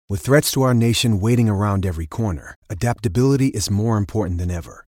With threats to our nation waiting around every corner, adaptability is more important than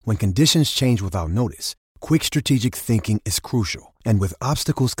ever. When conditions change without notice, quick strategic thinking is crucial. And with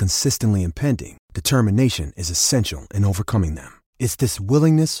obstacles consistently impending, determination is essential in overcoming them. It's this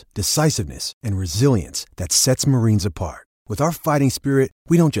willingness, decisiveness, and resilience that sets Marines apart. With our fighting spirit,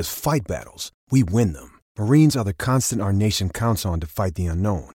 we don't just fight battles, we win them. Marines are the constant our nation counts on to fight the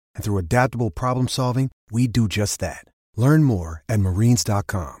unknown. And through adaptable problem solving, we do just that. Learn more at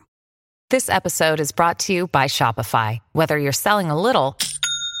marines.com. This episode is brought to you by Shopify. Whether you're selling a little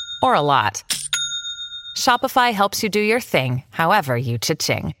or a lot, Shopify helps you do your thing, however you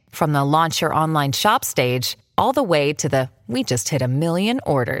cha-ching. From the launch your online shop stage, all the way to the we just hit 1 million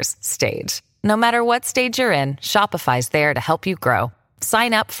orders stage. No matter what stage you're in, Shopify's there to help you grow.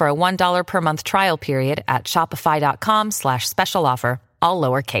 Sign up for a $1 per month trial period at shopify.com/special offer, all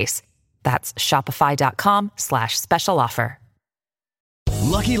lowercase. That's shopify.com/special offer.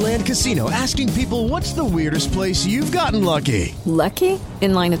 Lucky Land Casino, asking people, what's the weirdest place you've gotten lucky? Lucky?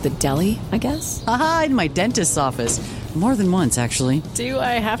 In line at the deli, I guess? Aha, in my dentist's office. More than once, actually. Do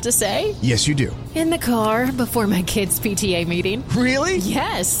I have to say? Yes, you do. In the car before my kids' PTA meeting. Really?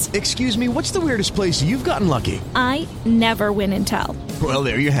 Yes. Excuse me, what's the weirdest place you've gotten lucky? I never win and tell. Well,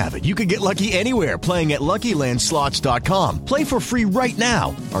 there you have it. You can get lucky anywhere, playing at LuckyLandSlots.com. Play for free right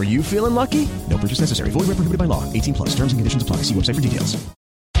now. Are you feeling lucky? No purchase necessary. Void where prohibited by law. 18 plus. Terms and conditions apply. See website for details.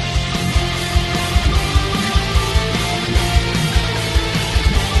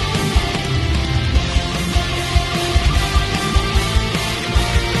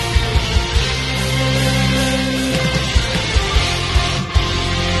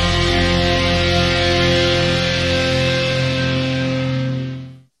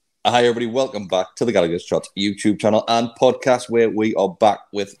 Hi everybody, welcome back to the Gallagher's Shots YouTube channel and podcast, where we are back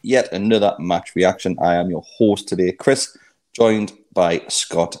with yet another match reaction. I am your host today, Chris, joined by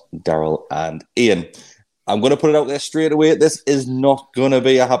Scott, Daryl and Ian. I'm going to put it out there straight away, this is not going to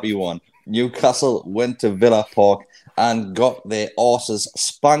be a happy one. Newcastle went to Villa Park and got their arses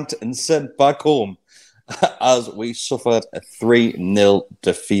spanked and sent back home as we suffered a 3-0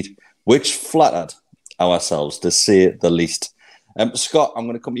 defeat, which flattered ourselves, to say the least. Scott, I'm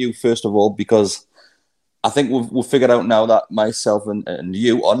going to come to you first of all, because I think we've figured out now that myself and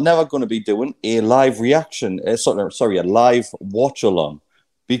you are never going to be doing a live reaction, a live watch-along,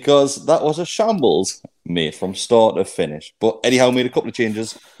 because that was a shambles, mate, from start to finish. But anyhow, made a couple of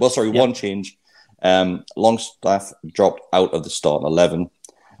changes. One change. Longstaff dropped out of the starting 11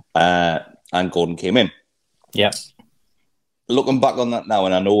 and Gordon came in. Yeah. Looking back on that now,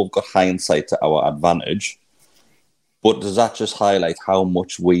 and I know we've got hindsight to our advantage, but does that just highlight how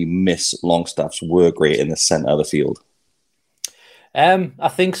much we miss Longstaff's work rate in the centre of the field? I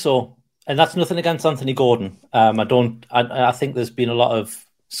think so. And that's nothing against Anthony Gordon. I think there's been a lot of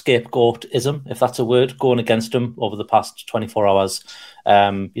scapegoatism, if that's a word, going against him over the past 24 hours,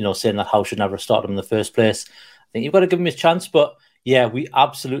 saying that Howe should never have started him in the first place. I think you've got to give him his chance, but yeah, we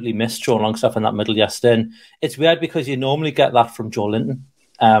absolutely missed Sean Longstaff in that middle yesterday. And it's weird because you normally get that from Joe Linton.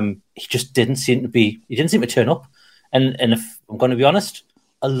 He just didn't seem to turn up. And if I'm going to be honest,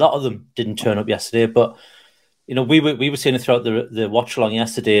 a lot of them didn't turn up yesterday. But we were saying throughout the watch along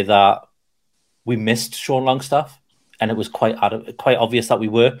yesterday that we missed Sean Longstaff, and it was quite obvious that we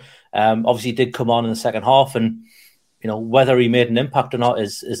were. Obviously, he did come on in the second half, and whether he made an impact or not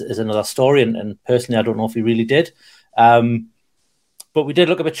is another story. And personally, I don't know if he really did. But we did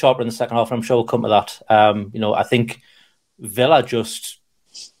look a bit sharper in the second half, and I'm sure we'll come to that. I think Villa just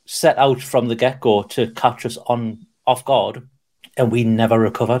set out from the get-go to catch us off guard, and we never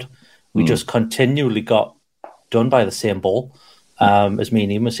recovered. We just continually got done by the same ball, as me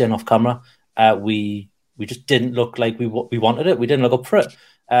and Ian were saying off camera. We just didn't look like we wanted it. We didn't look up for it.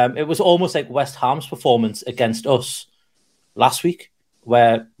 It was almost like West Ham's performance against us last week,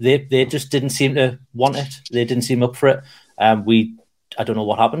 where they just didn't seem to want it. They didn't seem up for it. I don't know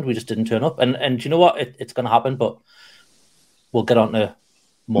what happened. We just didn't turn up. And you know what? It's going to happen, but we'll get on to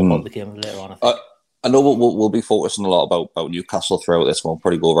more about the game later on, I think. I know we'll be focusing a lot about Newcastle throughout this one. We'll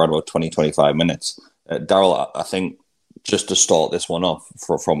probably go around about 20-25 minutes. Daryl, I think just to start this one off,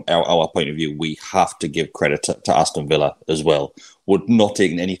 from our point of view, we have to give credit to Aston Villa as well. We're not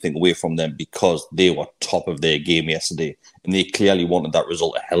taking anything away from them, because they were top of their game yesterday, and they clearly wanted that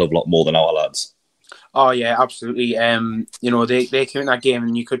result a hell of a lot more than our lads. Oh, yeah, absolutely. They came in that game,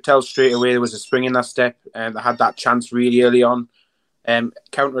 and you could tell straight away there was a spring in that step. They had that chance really early on,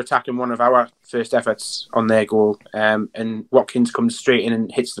 counter-attacking one of our first efforts on their goal. And Watkins comes straight in and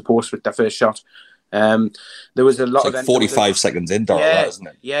hits the post with their first shot. There was a lot of 45 seconds in, Darryl, isn't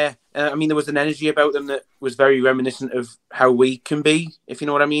it? Yeah. I mean, there was an energy about them that was very reminiscent of how we can be, if you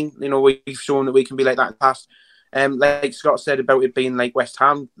know what I mean. You know, we've shown that we can be like that in the past. Like Scott said about it being like West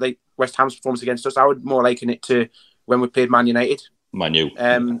Ham's performance against us, I would more liken it to when we played Man United. Man U.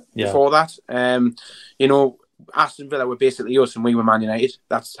 Before that, you know, Aston Villa were basically us and we were Man United.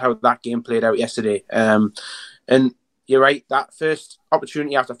 That's how that game played out yesterday. And you're right, that first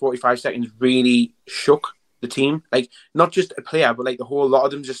opportunity after 45 seconds really shook the team. Like, not just a player, but like the whole lot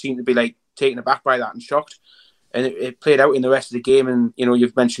of them just seemed to be like taken aback by that and shocked. And it played out in the rest of the game. And, you know,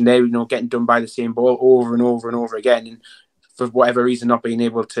 you've mentioned there, you know, getting done by the same ball over and over and over again. And for whatever reason, not being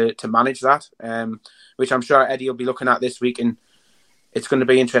able to manage that, which I'm sure Eddie will be looking at this week. And it's going to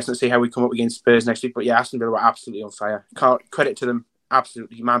be interesting to see how we come up against Spurs next week. But yeah, Aston Villa were absolutely on fire. Credit to them,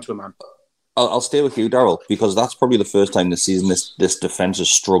 absolutely, man to a man. I'll stay with you, Darryl, because that's probably the first time this season this defence has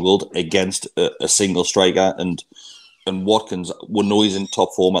struggled against a single striker. And Watkins, we know he's in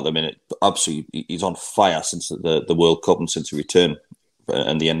top form at the minute. Absolutely, he's on fire since the World Cup and since he returned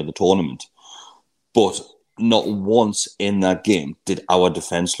and the end of the tournament. But not once in that game did our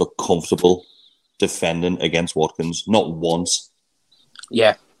defence look comfortable defending against Watkins. Not once.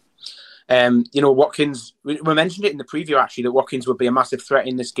 Yeah. You know, Watkins, we mentioned it in the preview, actually, that Watkins would be a massive threat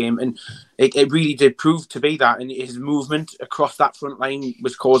in this game. And it really did prove to be that. And his movement across that front line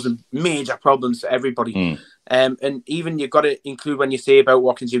was causing major problems for everybody. And even you've got to include, when you say about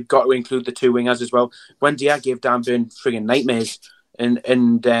Watkins, you've got to include the two wingers as well. When Diaz gave Dan Burn frigging nightmares,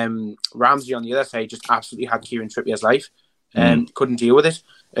 and Ramsey on the other side just absolutely had Kieran Trippier's life and couldn't deal with it.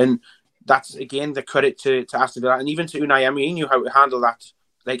 And that's, again, the credit to Aston Villa and even to Unai Emery. He knew how to handle that,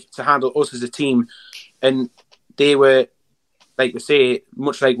 like to handle us as a team. And they were, like we say,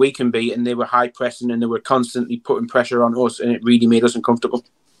 much like we can be, and they were high pressing and they were constantly putting pressure on us, and it really made us uncomfortable.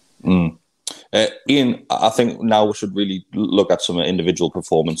 Ian, I think now we should really look at some individual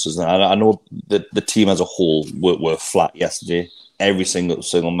performances. And I know that the team as a whole were flat yesterday. Every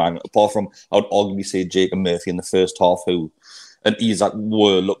single man, apart from, I would arguably say, Jacob Murphy in the first half, who and Isak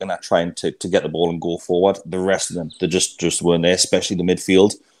were looking at trying to get the ball and go forward. The rest of them, they just weren't there, especially the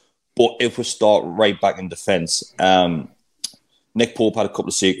midfield. But if we start right back in defence, Nick Pope had a couple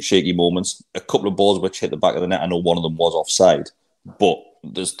of shaky moments, a couple of balls which hit the back of the net. I know one of them was offside, but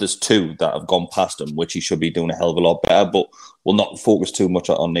there's two that have gone past him, which he should be doing a hell of a lot better. But we'll not focus too much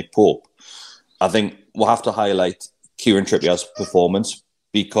on Nick Pope. I think we'll have to highlight Kieran Trippier's performance,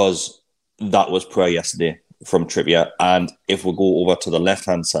 because that was poor yesterday from Trippier. And if we go over to the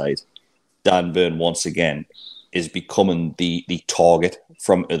left-hand side, Dan Burn once again is becoming the target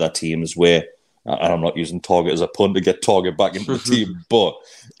from other teams, where, and I'm not using target as a pun to get target back into the team, but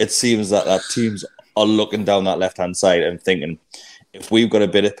it seems that teams are looking down that left-hand side and thinking, if we've got a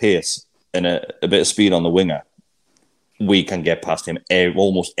bit of pace and a bit of speed on the winger, we can get past him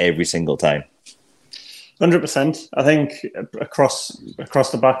almost every single time. 100%. I think across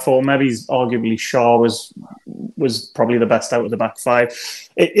the back four, maybe arguably Shaw was probably the best out of the back five.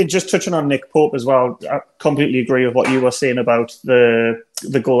 It just touching on Nick Pope as well, I completely agree with what you were saying about the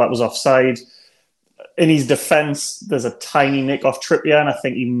goal that was offside. In his defence, there's a tiny nick off Trippier, and I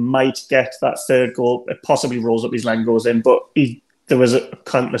think he might get that third goal. It possibly rolls up his leg and goes in, but there was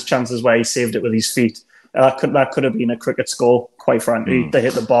countless chances where he saved it with his feet. That could have been a cricket score, quite frankly. They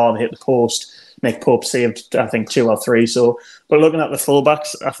hit the bar, they hit the post. Nick Pope saved, I think, 2 or 3. So, but looking at the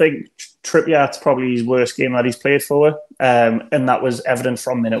fullbacks, I think Trippier's probably his worst game that he's played for, and that was evident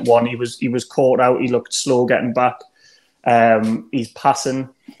from minute one. He was caught out. He looked slow getting back. He's passing.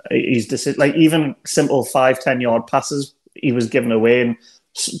 He's like even simple 5-10 yard passes he was giving away, and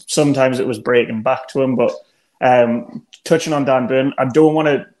sometimes it was breaking back to him. But touching on Dan Burn, I don't want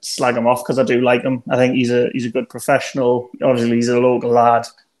to slag him off because I do like him. I think he's a good professional. Obviously, he's a local lad,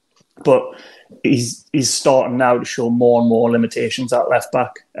 but he's starting now to show more and more limitations at left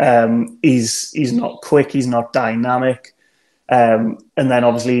back. He's not quick. He's not dynamic. And then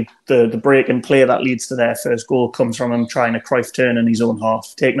obviously the break and play that leads to their first goal comes from him trying a Cruyff turn in his own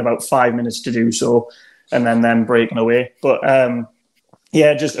half, taking about 5 minutes to do so, and then breaking away. But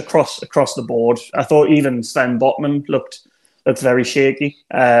yeah, just across the board, I thought even Sven Botman looked very shaky.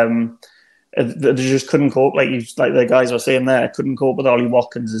 They just couldn't cope, like the guys were saying there, couldn't cope with Ollie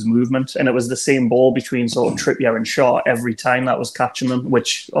Watkins' movement, and it was the same ball between sort of Trippier and Shaw every time that was catching them,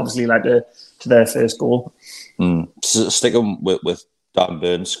 which obviously led to their first goal. So sticking with Dan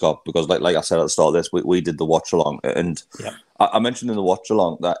Burn, Scott, because like I said at the start of this, we did the watch along, and I mentioned in the watch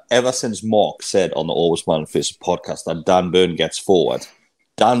along that ever since Mark said on the Always Smiling Faces podcast that Dan Burn gets forward,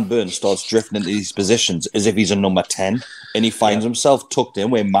 Dan Burn starts drifting into these positions as if he's a number 10, and he finds himself tucked in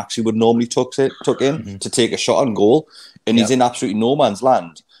where Maxi would normally tuck in to take a shot on goal, and he's in absolutely no man's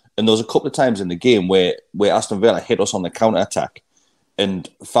land. And there was a couple of times in the game where Aston Villa hit us on the counter-attack, and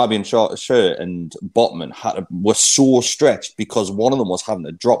Fabian Schär and Botman were so stretched because one of them was having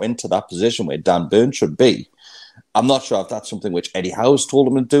to drop into that position where Dan Burn should be. I'm not sure if that's something which Eddie Howe's told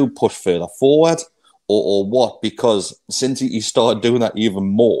him to do, push further forward, or what, because since he started doing that even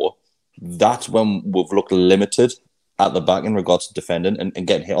more, that's when we've looked limited at the back in regards to defending and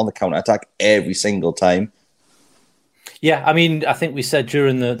getting hit on the counter-attack every single time. Yeah, I mean, I think we said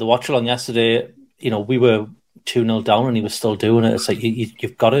during the watch-along yesterday, we were 2-0 down and he was still doing it. It's like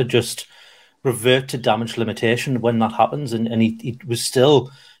you've got to just revert to damage limitation when that happens, and he was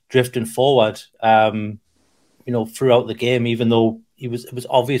still drifting forward, throughout the game, even though it was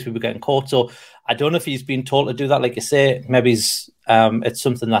obvious we were getting caught. So I don't know if he's been told to do that, like you say. Maybe it's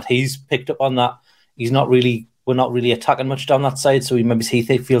something that he's picked up on, that we're not really attacking much down that side, so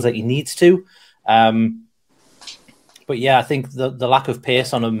he feels like he needs to. But yeah, I think the lack of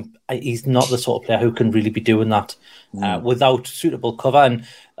pace on him, he's not the sort of player who can really be doing that without suitable cover. And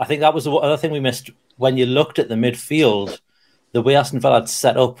I think that was the other thing we missed when you looked at the midfield. The way Aston Villa had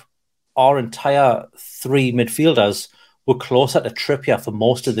set up, our entire three midfielders were closer to Trippier for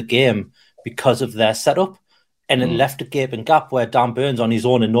most of the game because of their setup. And it left a gaping gap where Dan Burns on his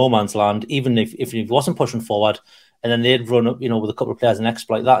own in no man's land, even if he wasn't pushing forward, and then they'd run up, with a couple of players and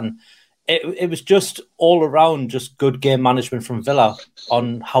exploit that. And it was just all around just good game management from Villa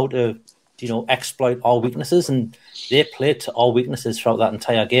on how to, exploit our weaknesses. And they played to our weaknesses throughout that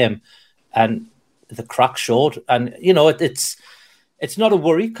entire game. And the crack showed. And, it's not a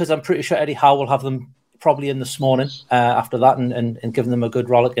worry, because I'm pretty sure Eddie Howe will have them probably in this morning after that and giving them a good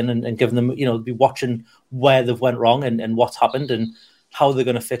rollicking and giving them, be watching where they've went wrong and what's happened and how they're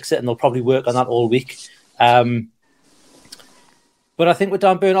going to fix it. And they'll probably work on that all week. But I think with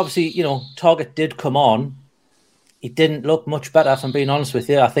Dan Burn, obviously, Target did come on. He didn't look much better, if I'm being honest with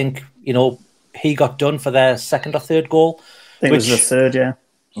you. I think, he got done for their second or third goal. I think it was the third, yeah.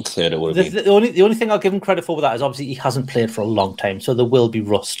 Third it would have been. The only thing I'll give him credit for with that is obviously he hasn't played for a long time, so there will be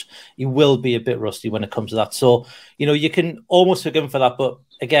rust. He will be a bit rusty when it comes to that. So, you can almost forgive him for that. But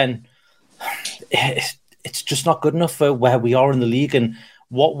again, it's just not good enough for where we are in the league and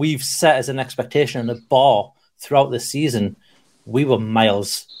what we've set as an expectation and a bar throughout the season. We were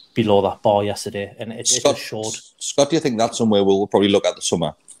miles below that bar yesterday, and it just showed. Scott, do you think that's somewhere we'll probably look at the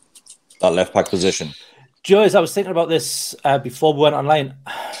summer, that left back position? Joe, as I was thinking about this before we went online,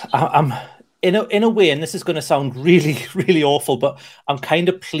 I'm in a way, and this is going to sound really, really awful, but I'm kind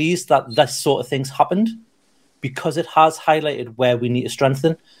of pleased that this sort of thing's happened, because it has highlighted where we need to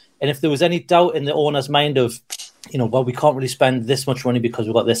strengthen. And if there was any doubt in the owner's mind of, we can't really spend this much money because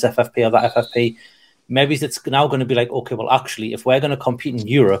we've got this FFP or that FFP, maybe it's now going to be like, okay, well, actually, if we're going to compete in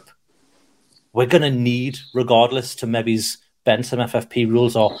Europe, we're going to need, regardless, to maybe bend some FFP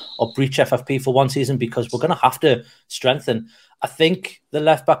rules or breach FFP for one season, because we're going to have to strengthen. I think the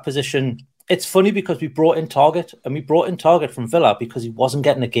left-back position, it's funny because we brought in Target, and we brought in Target from Villa because he wasn't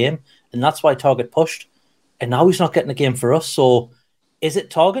getting a game, and that's why Target pushed. And now he's not getting a game for us. So is it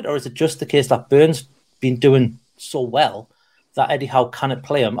Target, or is it just the case that Burns been doing so well that Eddie Howe cannot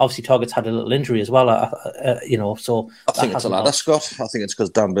play him? Obviously, Target's had a little injury as well, so... I think it's a ladder, Scott. I think it's because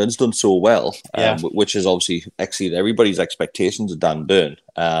Dan Burn's done so well, which has obviously exceeded everybody's expectations of Dan Burn.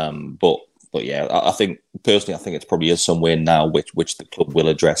 But yeah, I think it probably is somewhere now which the club will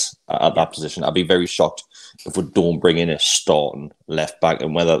address at that position. I'd be very shocked if we don't bring in a starting left-back,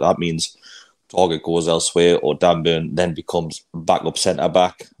 and whether that means Target goes elsewhere or Dan Burn then becomes backup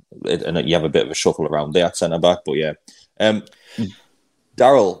centre-back, and you have a bit of a shuffle around there at centre-back, but yeah.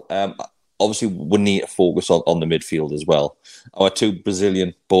 Daryl, obviously we need to focus on the midfield as well. Our two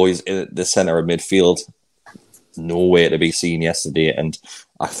Brazilian boys in the centre of midfield, nowhere to be seen yesterday, and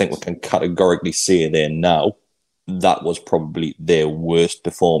I think we can categorically say there now that was probably their worst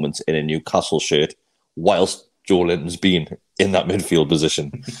performance in a Newcastle shirt, whilst Joe Linton's been in that midfield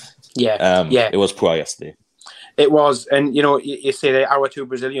position. It was poor yesterday. It was, and you say they're our two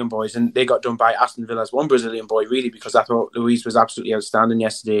Brazilian boys, and they got done by Aston Villa's one Brazilian boy, really, because I thought Luis was absolutely outstanding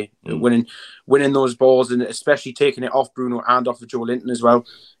yesterday, winning those balls, and especially taking it off Bruno and off of Joe Linton as well.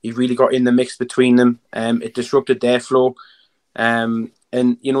 He really got in the mix between them. It disrupted their flow, and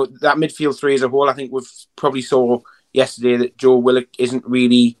that midfield three as a whole, I think we've probably saw yesterday that Joe Willock isn't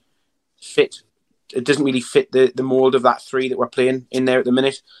really fit. It doesn't really fit the mould of that three that we're playing in there at the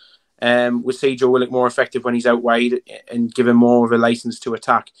minute. We see Joe Willock more effective when he's out wide and given more of a license to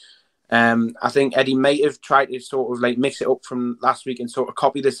attack. I think Eddie might have tried to sort of like mix it up from last week and sort of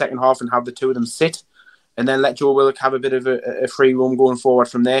copy the second half and have the two of them sit and then let Joe Willock have a bit of a free roam going forward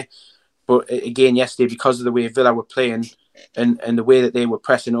from there. But again, yesterday, because of the way Villa were playing and the way that they were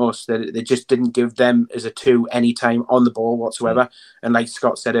pressing us, that they just didn't give them as a two any time on the ball whatsoever. And like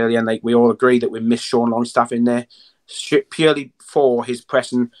Scott said earlier, and like we all agree that we missed Sean Longstaff in there purely for his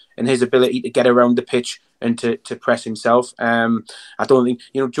pressing and his ability to get around the pitch and to press himself. I don't think,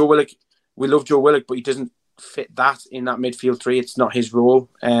 Joe Willock, we love Joe Willock, but he doesn't fit that in that midfield three. It's not his role.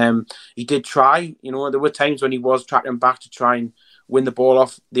 He did try, there were times when he was tracking back to try and win the ball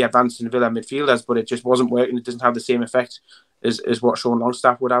off the advancing Villa midfielders, but it just wasn't working. It doesn't have the same effect as what Sean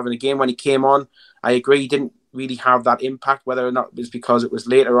Longstaff would have. And again, when he came on, I agree, he didn't really have that impact, whether or not it was because it was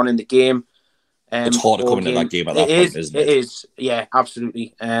later on in the game. It's hard to come into that game at that point, isn't it? It is, yeah,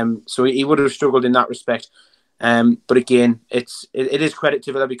 absolutely. So he would have struggled in that respect. But again, it is credit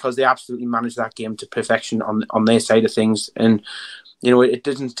to Villa because they absolutely managed that game to perfection on their side of things. And it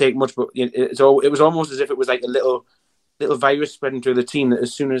doesn't take much, but it was almost as if it was like a little virus spreading through the team. That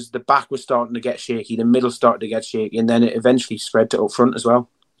as soon as the back was starting to get shaky, the middle started to get shaky, and then it eventually spread to up front as well.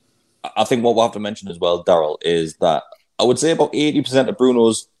 I think what we'll have to mention as well, Daryl, is that I would say about 80% of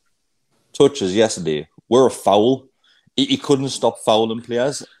Bruno's touches yesterday were a foul. He couldn't stop fouling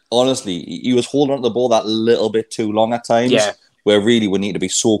players. Honestly, he was holding on to the ball that little bit too long at times. Yeah. Where really we need to be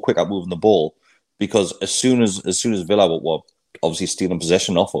so quick at moving the ball, because as soon as Villa were obviously stealing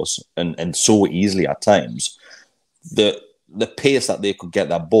possession off us and so easily at times, the pace that they could get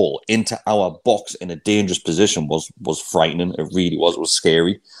that ball into our box in a dangerous position was frightening. It really was. It was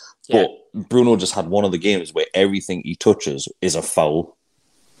scary. Yeah. But Bruno just had one of the games where everything he touches is a foul.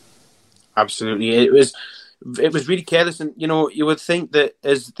 Absolutely. It was really careless, and you would think that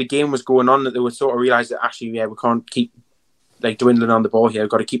as the game was going on that they would sort of realise that actually, we can't keep like dwindling on the ball here. We've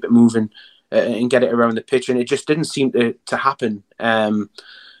got to keep it moving and get it around the pitch, and it just didn't seem to happen.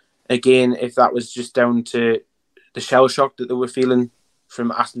 Again, if that was just down to the shell shock that they were feeling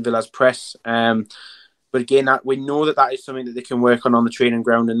from Aston Villa's press, but again, we know that is something that they can work on the training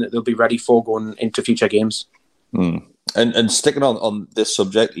ground and that they'll be ready for going into future games. And sticking on this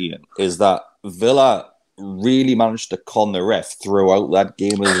subject, Ian, is that Villa really managed to con the ref throughout that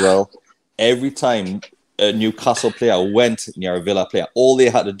game as well. Every time a Newcastle player went near a Villa player, all they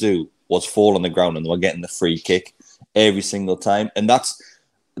had to do was fall on the ground and they were getting the free kick every single time. And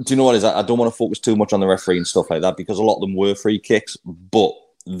do you know what is that? I don't want to focus too much on the referee and stuff like that because a lot of them were free kicks, but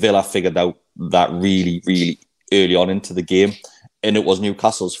Villa figured out that really, really early on into the game. And it was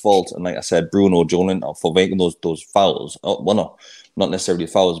Newcastle's fault. And like I said, Bruno, Joelinton, for making those fouls. Well, no, not necessarily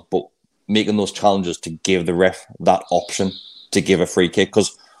fouls, but making those challenges to give the ref that option to give a free kick.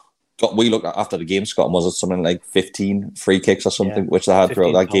 Because we looked at after the game, Scott, and was it something like 15 free kicks or something, which they had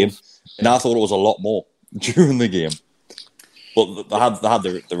throughout that game? And I thought it was a lot more during the game. But they had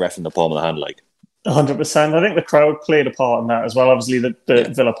the ref in the palm of the hand, like. 100%. I think the crowd played a part in that as well. Obviously,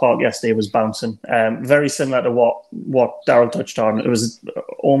 the Villa Park yesterday was bouncing. Very similar to what Daryl touched on. It was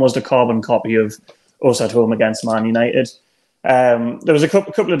almost a carbon copy of us at home against Man United. There was a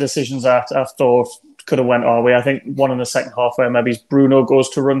couple of decisions that I thought could have went our way. I think one in the second half where maybe Bruno goes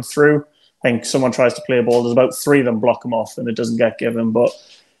to run through. I think someone tries to play a ball. There's about three of them block him off and it doesn't get given. But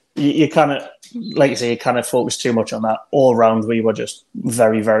you kind of, like you say, you kind of focus too much on that. All round, we were just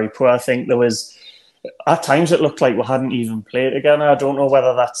very, very poor. I think there was... At times, it looked like we hadn't even played again. I don't know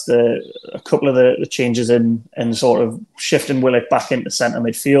whether that's a couple of the changes in sort of shifting Willock back into centre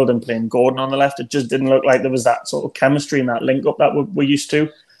midfield and playing Gordon on the left. It just didn't look like there was that sort of chemistry and that link up that we're used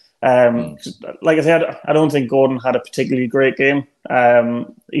to. Like I said, I don't think Gordon had a particularly great game.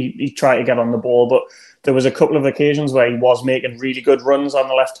 He tried to get on the ball, but there was a couple of occasions where he was making really good runs on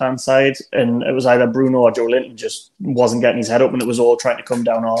the left-hand side, and it was either Bruno or Joelinton just wasn't getting his head up, and it was all trying to come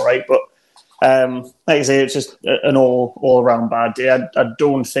down all right. But like I say, it's just an all-round bad day. I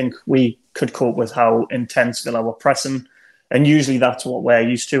don't think we could cope with how intense Villa were pressing, and usually that's what we're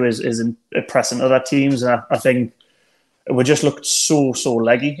used to is pressing other teams. And I think we just looked so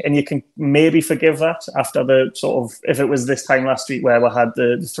leggy, and you can maybe forgive that after the sort of, if it was this time last week where we had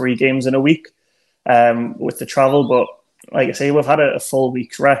the 3 games in a week with the travel. But like I say, we've had a full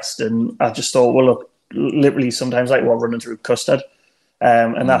week's rest, and I just thought, well, look, literally sometimes like we're running through custard.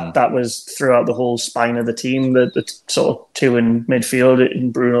 And that was throughout the whole spine of the team, the sort of 2 in midfield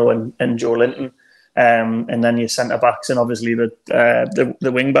in Bruno and Joelinton, and then your centre backs and obviously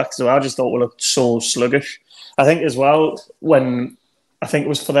the wing backs. So I just thought we looked so sluggish. I think as well, when I think it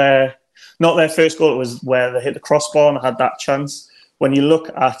was for not their first goal, it was where they hit the crossbar and had that chance. When you look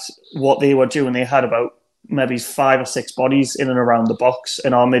at what they were doing, they had about maybe 5 or 6 bodies in and around the box,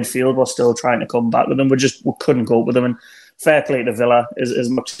 and our midfield was still trying to come back with them. We couldn't cope with them. And fair play to Villa, as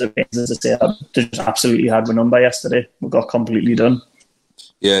much as it pains us to say that, they just absolutely had my number yesterday. We got completely done.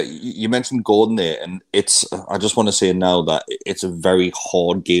 Yeah, you mentioned Gordon there, and I just want to say now that it's a very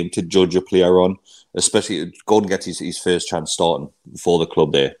hard game to judge a player on, especially Gordon gets his first chance starting for the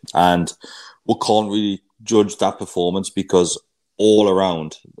club there, and we can't really judge that performance because all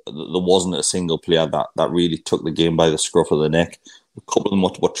around there wasn't a single player that really took the game by the scruff of the neck. A couple of them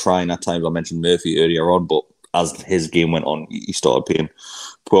were trying at times. I mentioned Murphy earlier on, but as his game went on, he started playing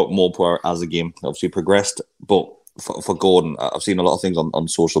more poor as the game obviously progressed. But for Gordon, I've seen a lot of things on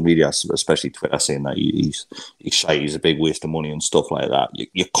social media, especially Twitter, saying that he's shy, he's a big waste of money and stuff like that.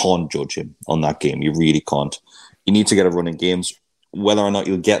 You can't judge him on that game. You really can't. You need to get a run in games. Whether or not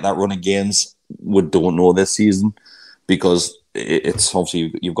you'll get that run in games, we don't know this season, because it's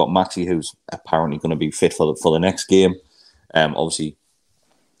obviously you've got Maxi, who's apparently going to be fit for the next game. Obviously,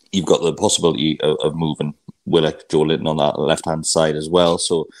 you've got the possibility of moving Willock, Joe Linton on that left-hand side as well.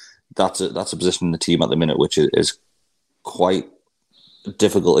 So that's a position in the team at the minute which is quite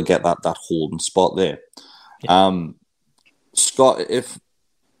difficult to get that holding spot there. Yeah. Scott, if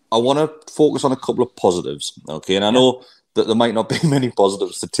I want to focus on a couple of positives, okay, and I know that there might not be many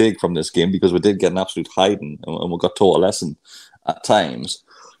positives to take from this game because we did get an absolute hiding and we got taught a lesson at times,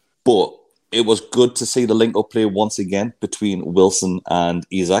 but it was good to see the link-up play once again between Wilson and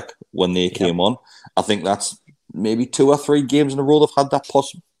Isak when they came on. I think that's maybe 2 or 3 games in a row they've had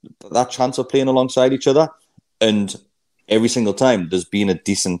that chance of playing alongside each other, and every single time there's been a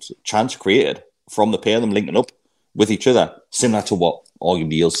decent chance created from the pair of them linking up with each other, similar to what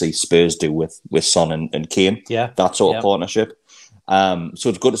arguably you'll see Spurs do with Son and Kane. Yeah, that sort of partnership. So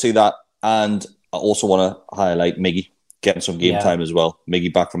it's good to see that, and I also want to highlight Miggy getting some game time as well.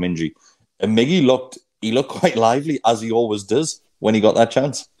 Miggy back from injury, and Miggy looked quite lively, as he always does when he got that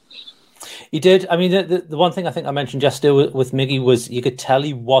chance. He did. I mean, the one thing I think I mentioned yesterday with Miggy was you could tell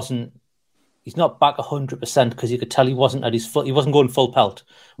he's not back 100% because you could tell he wasn't at his full. He wasn't going full pelt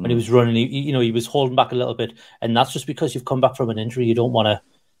when he was running. He was holding back a little bit, and that's just because you've come back from an injury. You don't want to,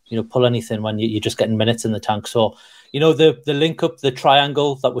 pull anything when you're just getting minutes in the tank. So, the link up, the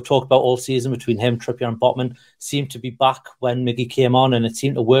triangle that we talked about all season between him, Trippier, and Botman seemed to be back when Miggy came on, and it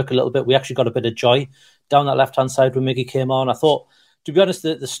seemed to work a little bit. We actually got a bit of joy down that left hand side when Miggy came on. I thought, to be honest,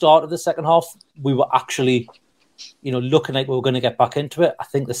 the start of the second half, we were actually, looking like we were going to get back into it. I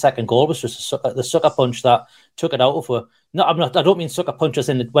think the second goal was just the sucker punch that took it out of her. No, I don't mean sucker punch as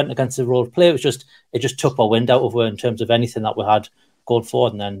in it went against the role of play. It just took our wind out of her in terms of anything that we had going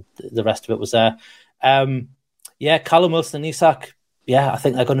forward, and then the rest of it was there. Callum Wilson and Isak. Yeah, I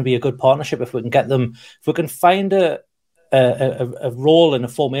think they're going to be a good partnership if we can get them. If we can find a role in a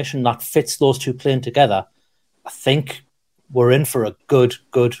formation that fits those two playing together, I think we're in for a good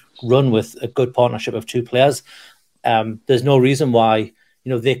run with a good partnership of two players. There's no reason why,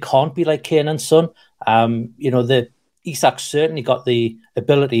 they can't be like Kane and Son. Isak certainly got the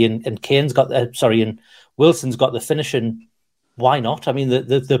ability and Kane's got and Wilson's got the finishing. Why not? I mean,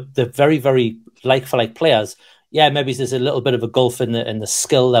 the very, very like for like players. Yeah, maybe there's a little bit of a gulf in the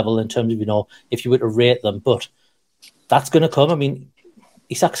skill level in terms of, if you were to rate them, but that's going to come. I mean,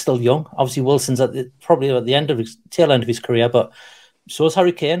 Isak's still young. Obviously, Wilson's probably at the tail end of his career, but so is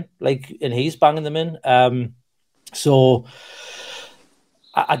Harry Kane. And he's banging them in. So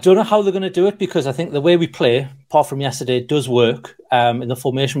I don't know how they're going to do it, because I think the way we play, apart from yesterday, does work. And the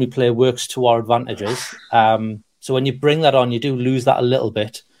formation we play works to our advantages. So when you bring that on, you do lose that a little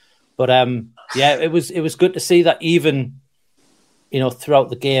bit. But it was good to see that even throughout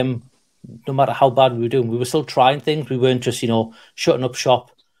the game, no matter how bad we were doing, we were still trying things. We weren't just, shutting up shop,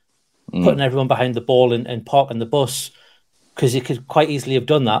 putting everyone behind the ball and parking the bus, because you could quite easily have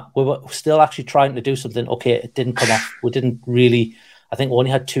done that. We were still actually trying to do something. Okay, it didn't come off. We didn't really, I think we only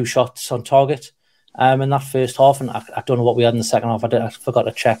had 2 shots on target in that first half, and I don't know what we had in the second half. I forgot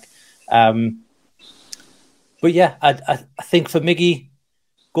to check. But yeah, I think for Miggy,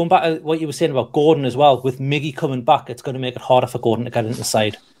 going back to what you were saying about Gordon as well, with Miggy coming back, it's going to make it harder for Gordon to get into the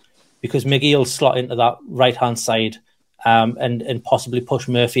side, because Miggy will slot into that right-hand side and possibly push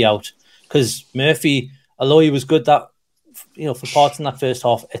Murphy out. Because Murphy, although he was good for parts in that first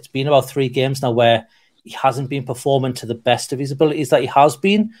half, it's been about 3 games now where he hasn't been performing to the best of his abilities that he has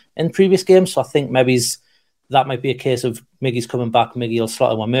been in previous games. So I think maybe that might be a case of Miggy's coming back, Miggy will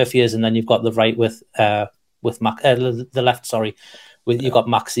slot in where Murphy is, and then you've got the right with the left, sorry. You've got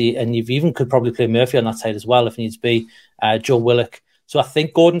Maxi, and you've even could probably play Murphy on that side as well if needs be, Joe Willock. So I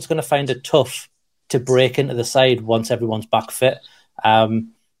think Gordon's going to find it tough to break into the side once everyone's back fit.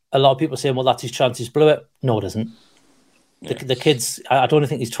 a lot of people saying, well, that's his chance, he's blew it. No, it isn't. The kids, I don't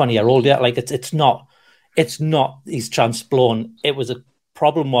think he's 20-year-old yet. Like it's not his chance blown.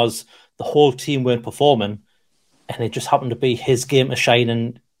 Problem was the whole team weren't performing, and it just happened to be his game to shine.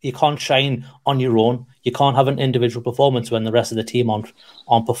 And you can't shine on your own. You can't have an individual performance when the rest of the team aren't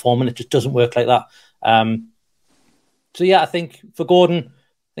performing. It just doesn't work like that. So yeah, I think for Gordon,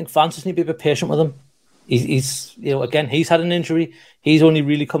 I think fans just need to be a bit patient with him. He's again, he's had an injury. He's only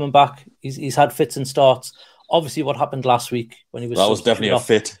really coming back. He's had fits and starts. Obviously, what happened last week when he was... That was definitely a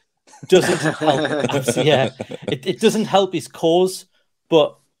fit. Doesn't help. Yeah, it doesn't help his cause,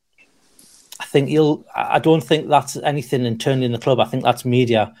 but I don't think that's anything internally in the club. I think that's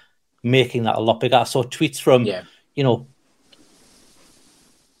media making that a lot bigger. I saw tweets from,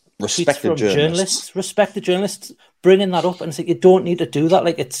 respected journalists. Respected journalists, bringing that up, and it's like, you don't need to do that.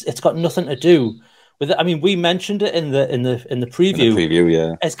 Like it's got nothing to do with it. I mean, we mentioned it in the preview.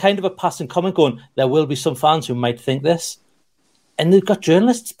 Yeah, as kind of a passing comment, going, there will be some fans who might think this, and they've got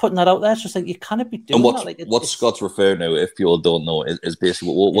journalists putting that out there. It's just like, you can't be doing that. Like, what Scott's referring to, if people don't know, is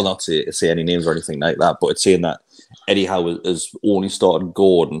basically, we'll not say any names or anything like that, but it's saying that Eddie Howe has only started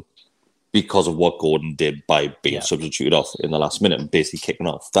Gordon because of what Gordon did by being substituted off in the last minute and basically kicking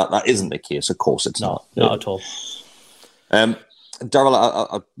off. That isn't the case. Of course, it's not. Not at all.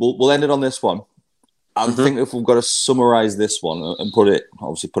 Daryl, we'll end it on this one. I think if we've got to summarise this one and put it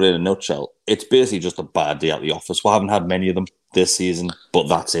in a nutshell, it's basically just a bad day at the office. We haven't had many of them this season, but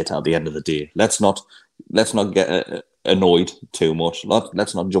that's it at the end of the day. Let's not get annoyed too much.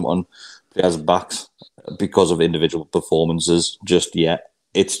 Let's not jump on players' backs because of individual performances just yet.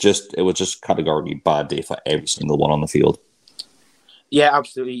 It was just categorically bad day for every single one on the field. Yeah,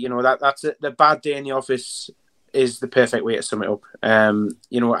 absolutely. That's it. The bad day in the office is the perfect way to sum it up. And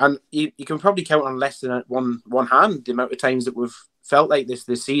you can probably count on less than one hand the amount of times that we've felt like this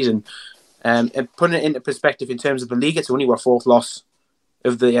season. And putting it into perspective in terms of the league, it's only our fourth loss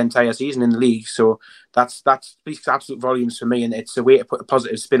of the entire season in the league. So that speaks absolute volumes for me, and it's a way to put a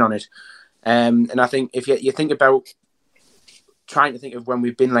positive spin on it. And I think if you think about trying to think of when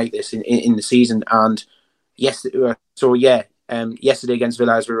we've been like this in the season, and yesterday against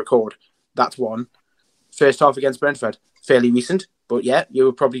Villa as we record, that's one. First half against Brentford, fairly recent, but yeah, you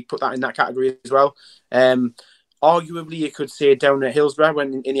would probably put that in that category as well. Arguably, you could say down at Hillsborough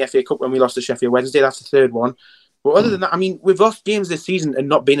in the FA Cup when we lost to Sheffield Wednesday, that's the third one. But other than that, I mean, we've lost games this season and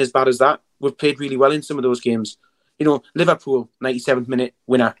not been as bad as that. We've played really well in some of those games. Liverpool, 97th minute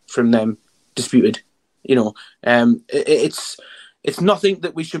winner from them, disputed. It's nothing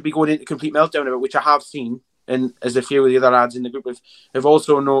that we should be going into complete meltdown about, which I have seen, and as a few of the other lads in the group have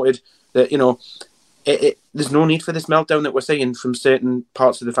also noted that, there's no need for this meltdown that we're seeing from certain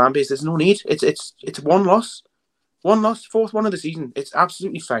parts of the fan base. There's no need. It's one loss, fourth one of the season. It's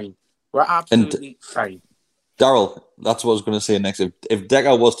absolutely fine. We're absolutely fine. Daryl, that's what I was going to say next. If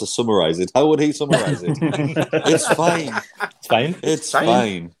Decker was to summarise it, how would he summarise it? It's fine. It's fine. It's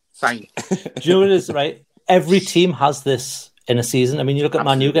fine. Fine. Do you know what it is, right? Every team has this in a season. I mean, you look at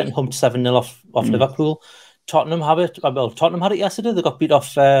Man U getting humped 7-0 off Liverpool. Tottenham have it. Well, Tottenham had it yesterday. They got beat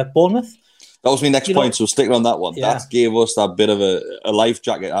off Bournemouth. That was my next point, so sticking on that one. Yeah. That gave us that bit of a life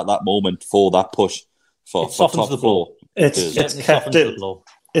jacket at that moment for that push for top floor. It's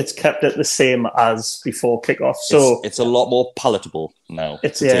kept it the same as before kickoff. So it's a lot more palatable now.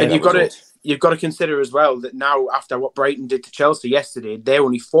 And you've got to consider as well that now, after what Brighton did to Chelsea yesterday, they're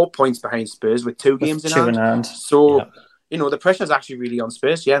only 4 points behind Spurs with two games in hand. So the pressure's actually really on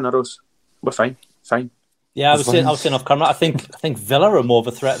Spurs. Yeah, not us. We're fine. Yeah, I was saying off camera. I think Villa are more of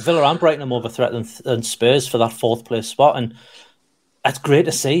a threat. Villa and Brighton are more of a threat than Spurs for that fourth place spot, and that's great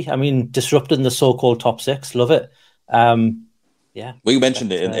to see. I mean, disrupting the so-called top six, love it. We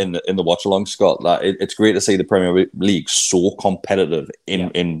mentioned it in the watch along, Scott. That it's great to see the Premier League so competitive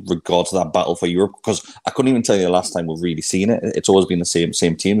in regards to that battle for Europe. Because I couldn't even tell you the last time we've really seen it. It's always been the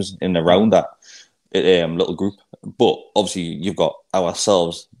same teams in and around that little group. But obviously, you've got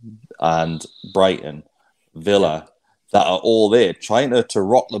ourselves and Brighton, Villa, that are all there trying to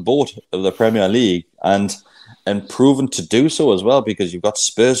rock the boat of the Premier League and proven to do so as well, because you've got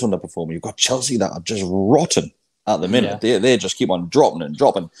Spurs underperforming, you've got Chelsea that are just rotten at the minute. They just keep on dropping,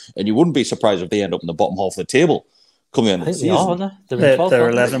 and you wouldn't be surprised if they end up in the bottom half of the table coming into the season. They're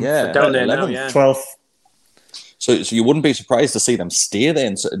 11th. They're down there now, 12th. So you wouldn't be surprised to see them stay there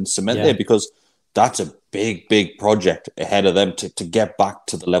and cement there, because that's a big project ahead of them to get back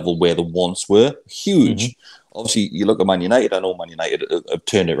to the level where they once were. Huge. Obviously, you look at Man United. I know Man United have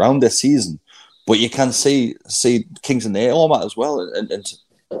turned it around this season, but you can see Kings in their armour as well. And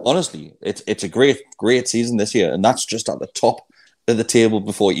honestly, it's a great season this year, and that's just at the top at the table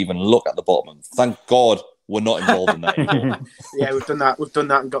before you even look at the bottom. Thank God we're not involved in that anymore. Yeah, we've done that. We've done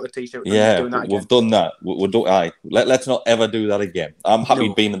that and got the t-shirt. Yeah, doing that again. we've done that. Let's not ever do that again. I'm happy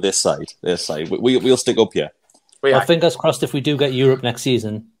being on this side. We'll stick up here. Well, fingers crossed if we do get Europe next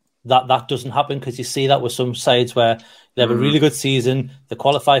season, that doesn't happen, because you see that with some sides where they have a really good season, they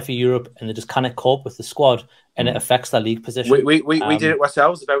qualify for Europe, and they just can't cope with the squad, and it affects their league position. We did it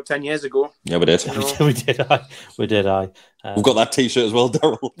ourselves about 10 years ago. Yeah, we did. We did. We've got that t-shirt as well,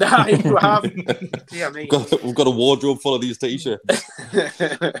 Daryl. You have. Yeah, me. We've got a wardrobe full of these t-shirts.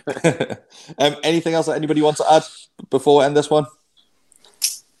 Anything else that anybody wants to add before we end this one?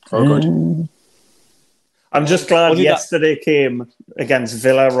 Oh, good. I'm just glad yesterday came against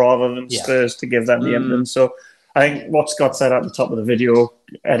Villa rather than Spurs to give them the evidence. So I think what Scott said at the top of the video,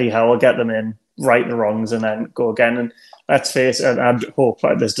 Eddie Howe will get them in, right the wrongs, and then go again. And let's face it, I hope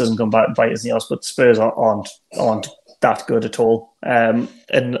this doesn't come back and bite us in the ass, but Spurs aren't that good at all. And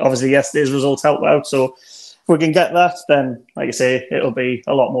obviously yesterday's results helped out. So if we can get that, then, like I say, it'll be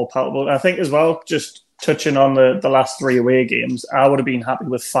a lot more palatable. And I think as well, just touching on the last 3 away games, I would have been happy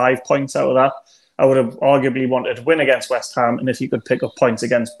with 5 points out of that. I would have arguably wanted to win against West Ham, and if you could pick up points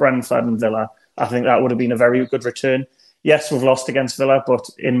against Brentford and Villa, I think that would have been a very good return. Yes, we've lost against Villa, but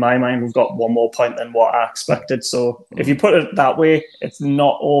in my mind, we've got 1 more point than what I expected. So if you put it that way, it's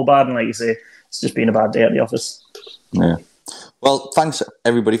not all bad. And like you say, it's just been a bad day at the office. Yeah. Well, thanks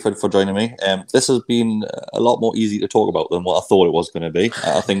everybody for joining me. This has been a lot more easy to talk about than what I thought it was going to be.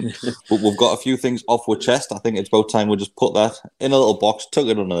 I think we've got a few things off our chest. I think it's about time we just put that in a little box, tuck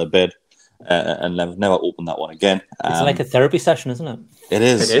it under the bed, and never open that one again. It's like a therapy session, isn't it? It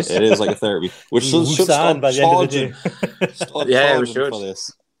is like a therapy. Which should start by the end of the day. Yeah, we should. For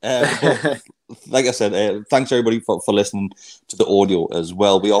this. Like I said, thanks everybody for listening to the audio as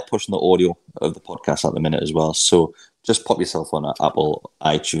well. We are pushing the audio of the podcast at the minute as well. So just pop yourself on Apple,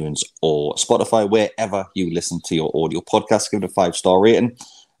 iTunes, or Spotify, wherever you listen to your audio podcast. Give it a 5-star rating.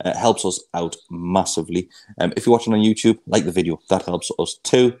 It helps us out massively. If you're watching on YouTube, like the video. That helps us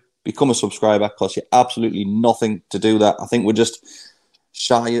too. Become a subscriber. Costs you absolutely nothing to do that. I think we're just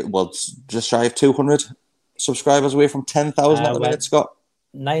shy of 200 subscribers away from 10,000 at the minute, Scott.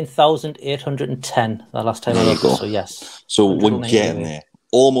 9,810 the last time I looked. So yes. So we're getting there.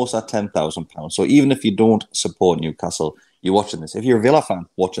 Almost at £10,000. So even if you don't support Newcastle, you're watching this. If you're a Villa fan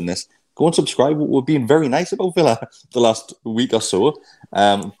watching this, go and subscribe. We're being very nice about Villa the last week or so.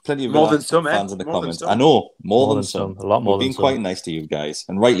 Plenty of Villa fans in the comments. I know, more than some. A lot more than some. We've been quite nice to you guys,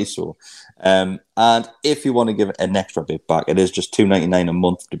 and rightly so. And if you want to give an extra bit back, it is just $2.99 a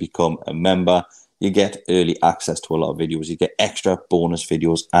month to become a member. You get early access to a lot of videos. You get extra bonus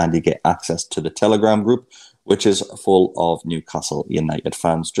videos, and you get access to the Telegram group, which is full of Newcastle United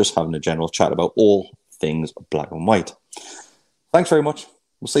fans just having a general chat about all things black and white. Thanks very much.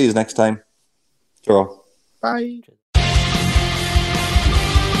 We'll see you next time. Ciao. Bye.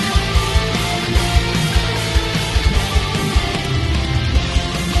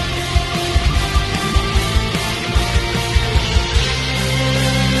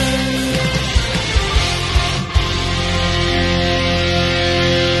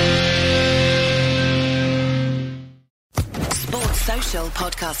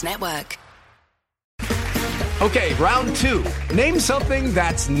 Podcast Network. Okay, round 2. Name something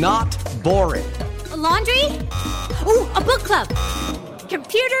that's not boring. A laundry? Ooh, a book club.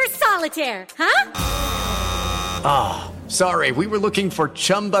 Computer solitaire, huh? Ah, sorry, we were looking for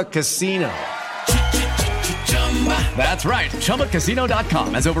Chumba Casino. That's right,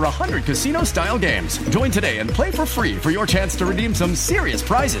 ChumbaCasino.com has over 100 casino-style games. Join today and play for free for your chance to redeem some serious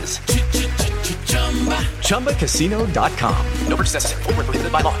prizes. ChumbaCasino.com. No purchase necessary. Void where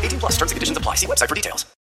prohibited by law. 18+ terms and conditions apply. See website for details.